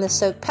that on the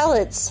soaked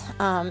pellets.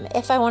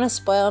 If I want to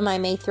spoil them, I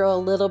may throw a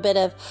little bit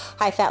of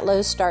high-fat,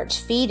 low-starch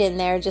feed in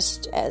there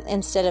just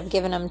instead of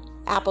giving them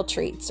apple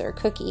treats or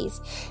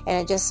cookies.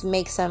 And it just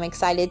makes them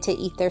excited to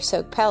eat their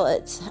soaked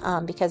pellets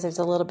because there's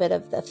a little bit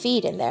of the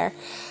feed in there.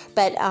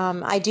 But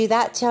I do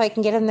that so I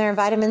can get them their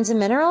vitamins and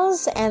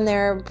minerals and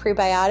their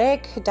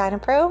prebiotic,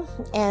 DynaPro,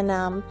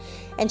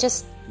 and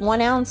just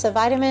 1 ounce of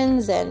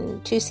vitamins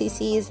and 2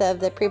 cc's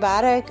of the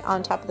prebiotic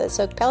on top of the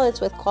soaked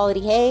pellets with quality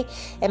hay.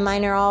 And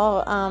mine are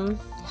all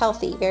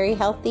healthy, very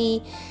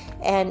healthy,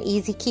 and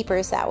easy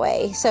keepers that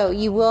way. So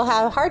you will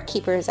have hard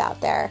keepers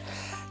out there.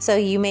 So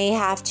you may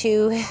have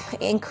to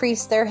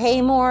increase their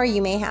hay more.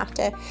 You may have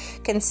to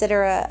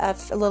consider a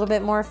little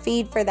bit more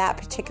feed for that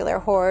particular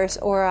horse,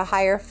 or a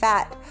higher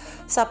fat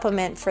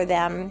supplement for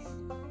them.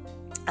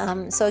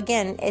 So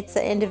again, it's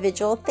an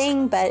individual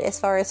thing, but as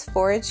far as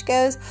forage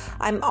goes,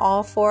 I'm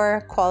all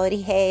for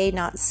quality hay,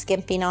 not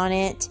skimping on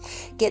it.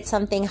 Get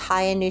something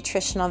high in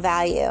nutritional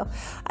value.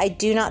 I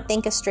do not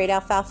think a straight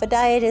alfalfa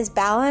diet is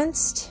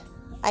balanced.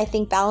 I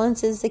think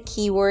balance is the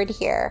key word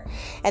here,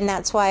 and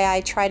that's why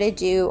I try to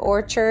do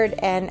orchard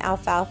and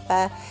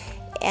alfalfa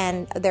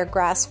and their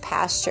grass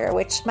pasture,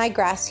 which my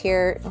grass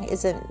here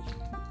isn't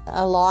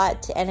a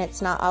lot, and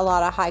it's not a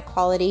lot of high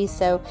quality,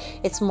 so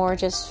it's more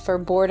just for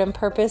boredom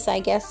purpose, I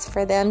guess,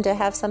 for them to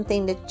have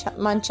something to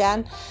munch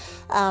on.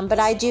 But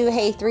I do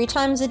hay 3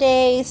 times a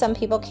day. Some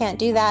people can't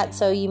do that,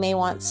 so you may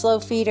want slow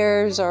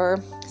feeders or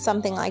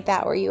something like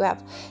that where you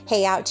have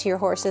hay out to your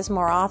horses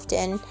more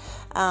often.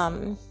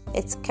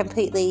 It's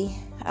completely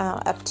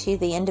up to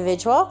the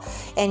individual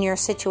and your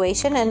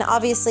situation, and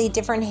obviously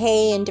different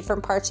hay in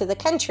different parts of the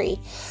country.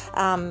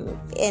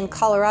 In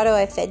Colorado,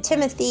 I fed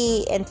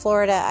Timothy. In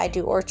Florida, I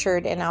do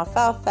orchard and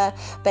alfalfa,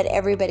 but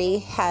everybody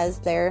has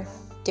their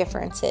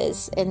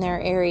differences in their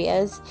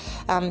areas.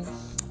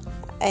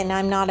 And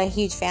I'm not a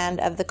huge fan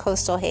of the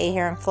coastal hay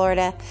here in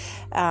Florida.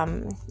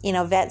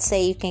 Vets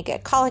say you can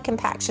get colic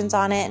compactions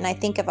on it, and I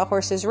think if a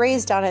horse is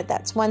raised on it,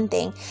 that's one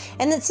thing.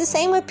 And it's the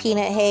same with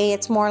peanut hay.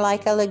 It's more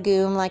like a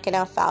legume, like an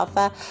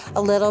alfalfa.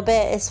 A little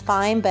bit is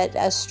fine, but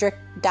a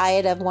strict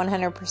diet of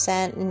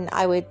 100%, and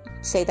I would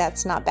say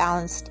that's not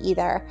balanced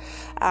either.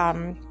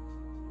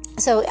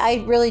 So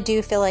I really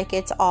do feel like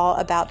it's all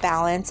about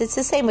balance. It's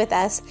the same with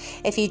us.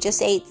 If you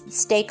just ate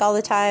steak all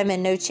the time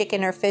and no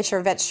chicken or fish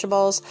or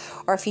vegetables,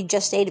 or if you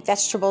just ate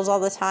vegetables all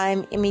the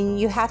time,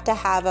 you have to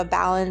have a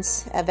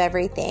balance of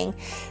everything.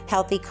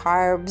 Healthy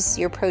carbs,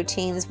 your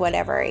proteins,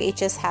 whatever. It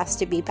just has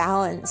to be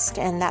balanced,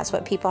 and that's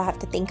what people have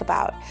to think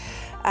about.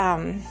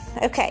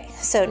 Okay,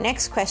 so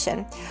next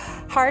question.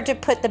 Hard to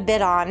put the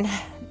bit on.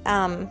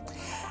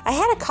 I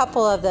had a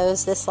couple of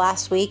those this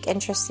last week,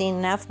 interesting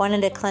enough, one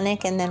at a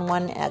clinic and then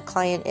one a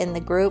client in the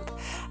group.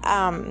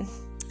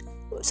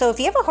 So if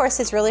you have a horse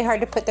that's really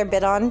hard to put their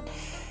bit on,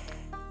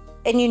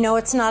 and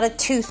it's not a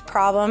tooth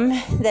problem,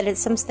 that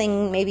it's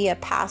something, maybe a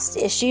past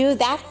issue,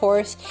 that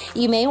horse,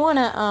 you may want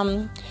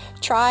to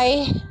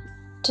try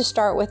to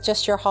start with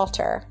just your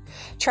halter.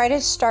 Try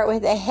to start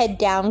with a head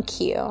down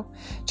cue.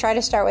 Try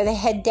to start with a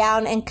head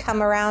down and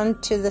come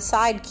around to the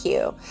side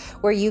cue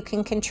where you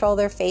can control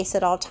their face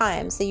at all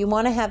times. So you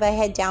want to have a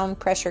head down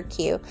pressure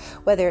cue,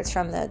 whether it's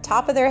from the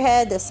top of their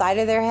head, the side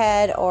of their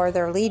head, or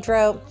their lead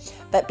rope,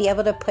 but be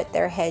able to put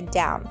their head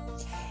down.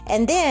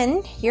 And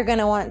then you're going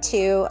to want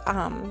to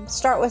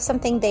start with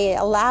something they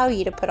allow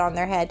you to put on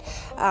their head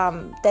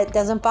that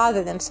doesn't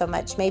bother them so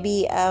much.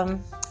 Maybe a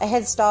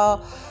head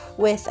stall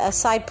with a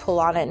side pull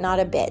on it, not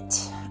a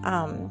bit.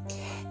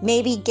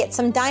 Maybe get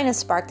some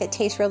Dynaspark that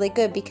tastes really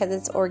good because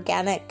it's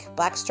organic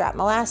blackstrap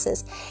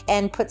molasses,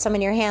 and put some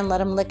in your hand, let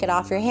them lick it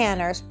off your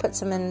hand, or put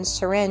some in a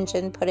syringe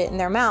and put it in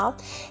their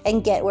mouth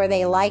and get where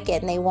they like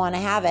it and they want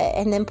to have it,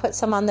 and then put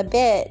some on the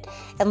bit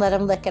and let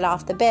them lick it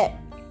off the bit.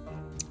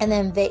 And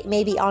then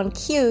maybe on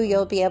cue,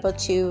 you'll be able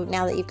to,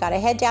 now that you've got a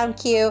head down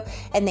cue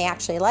and they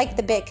actually like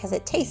the bit because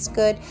it tastes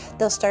good,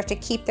 they'll start to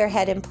keep their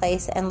head in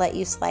place and let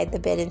you slide the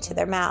bit into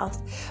their mouth.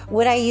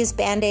 Would I use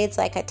Band-Aids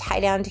like a tie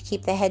down to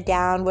keep the head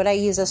down? Would I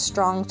use a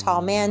strong,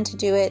 tall man to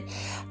do it?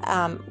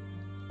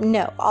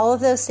 No, all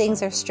of those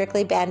things are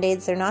strictly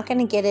Band-Aids. They're not going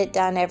to get it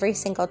done every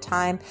single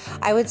time.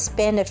 I would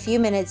spend a few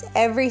minutes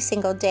every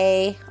single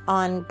day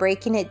on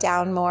breaking it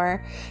down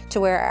more to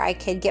where I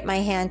could get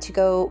my hand to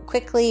go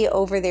quickly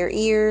over their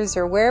ears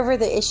or wherever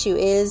the issue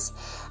is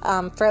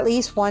for at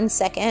least 1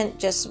 second.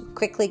 Just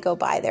quickly go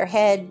by their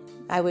head.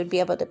 I would be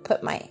able to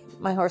put my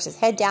horse's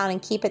head down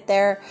and keep it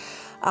there.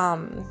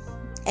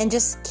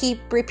 just keep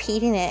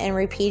repeating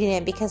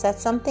it because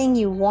that's something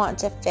you want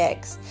to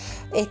fix.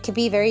 It could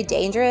be very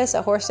dangerous.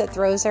 A horse that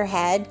throws their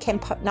head can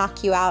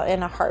knock you out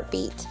in a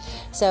heartbeat.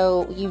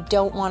 So you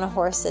don't want a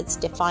horse that's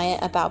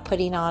defiant about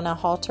putting on a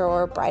halter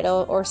or a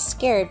bridle or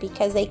scared,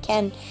 because they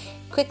can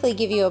quickly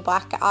give you a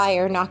black eye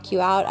or knock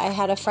you out. I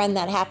had a friend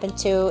that happened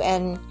to,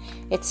 and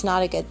it's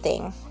not a good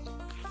thing.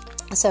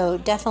 So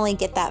definitely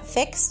get that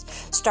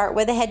fixed. Start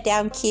with a head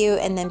down cue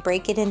and then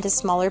break it into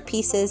smaller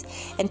pieces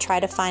and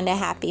try to find a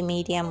happy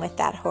medium with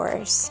that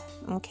horse.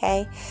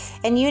 Okay.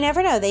 And you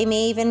never know. They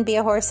may even be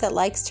a horse that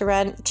likes to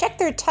run. Check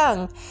their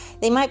tongue.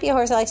 They might be a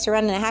horse that likes to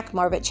run in a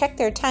hackamore, but check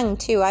their tongue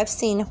too. I've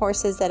seen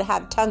horses that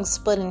have tongues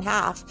split in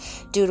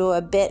half due to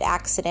a bit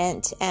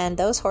accident. And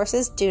those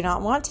horses do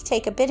not want to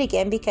take a bit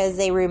again because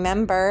they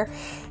remember,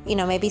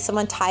 maybe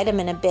someone tied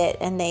them in a bit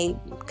and they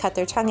cut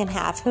their tongue in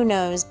half. Who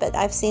knows? But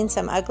I've seen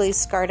some ugly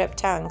scarred up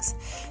tongues.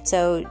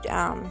 So,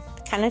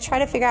 kind of try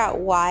to figure out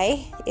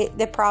why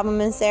the problem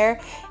is there,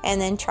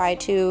 and then try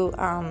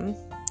to,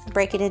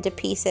 break it into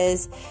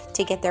pieces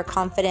to get their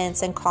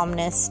confidence and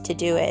calmness to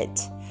do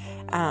it.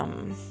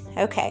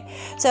 Okay,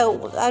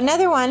 so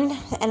another one,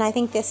 and I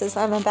think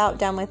I'm about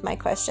done with my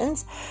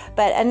questions,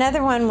 but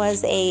another one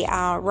was a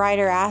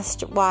rider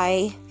asked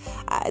why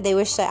they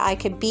wish that I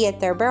could be at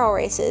their barrel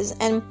races.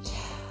 And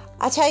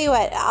I'll tell you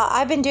what,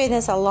 I've been doing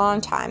this a long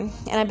time,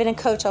 and I've been a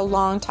coach a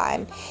long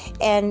time.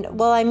 And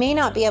while I may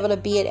not be able to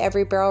be at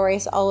every barrel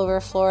race all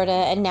over Florida,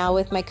 and now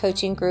with my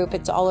coaching group,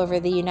 it's all over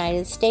the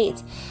United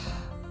States,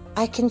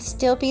 I can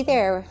still be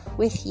there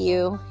with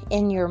you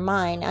in your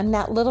mind. I'm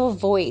that little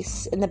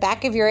voice in the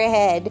back of your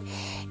head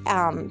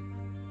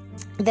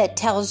that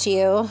tells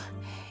you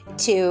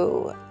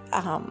to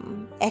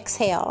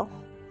exhale,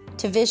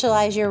 to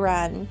visualize your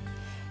run,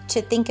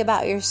 to think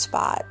about your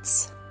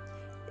spots,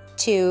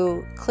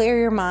 to clear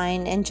your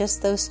mind, and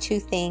just those two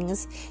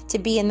things, to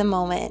be in the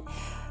moment.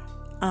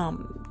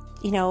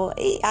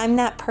 I'm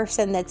that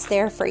person that's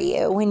there for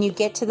you when you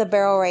get to the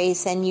barrel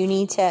race and you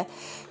need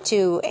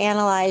to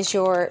analyze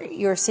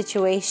your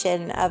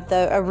situation of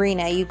the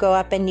arena. You go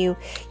up and you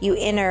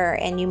enter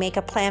and you make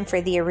a plan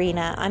for the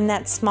arena. I'm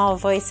that small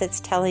voice that's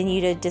telling you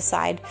to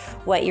decide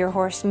what your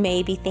horse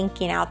may be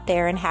thinking out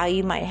there and how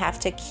you might have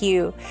to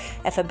cue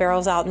if a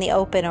barrel's out in the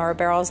open or a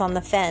barrel's on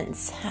the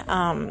fence.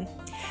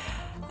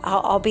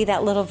 I'll be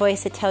that little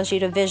voice that tells you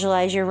to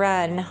visualize your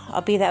run.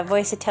 I'll be that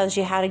voice that tells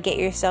you how to get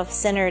yourself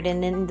centered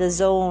and in the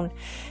zone,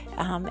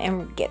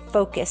 and get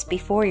focused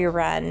before your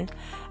run.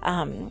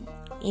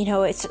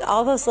 It's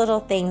all those little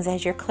things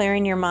as you're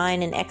clearing your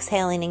mind and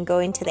exhaling and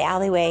going to the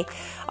alleyway.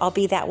 I'll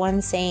be that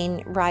one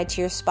saying, ride to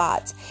your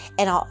spots.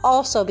 And I'll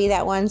also be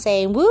that one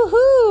saying,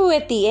 woohoo,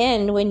 at the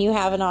end when you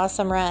have an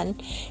awesome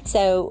run.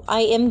 So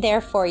I am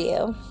there for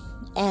you.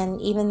 And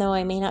even though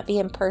I may not be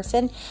in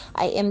person,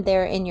 I am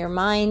there in your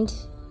mind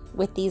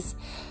with these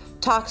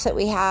talks that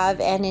we have,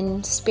 and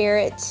in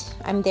spirit,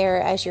 I'm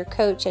there as your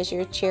coach, as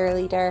your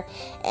cheerleader,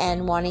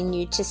 and wanting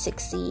you to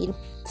succeed.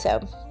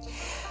 So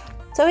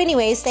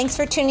anyways, thanks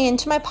for tuning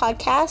into my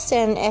podcast.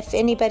 And if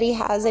anybody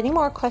has any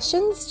more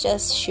questions,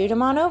 just shoot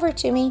them on over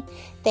to me.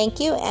 Thank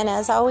you. And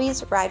as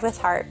always, ride with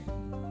heart.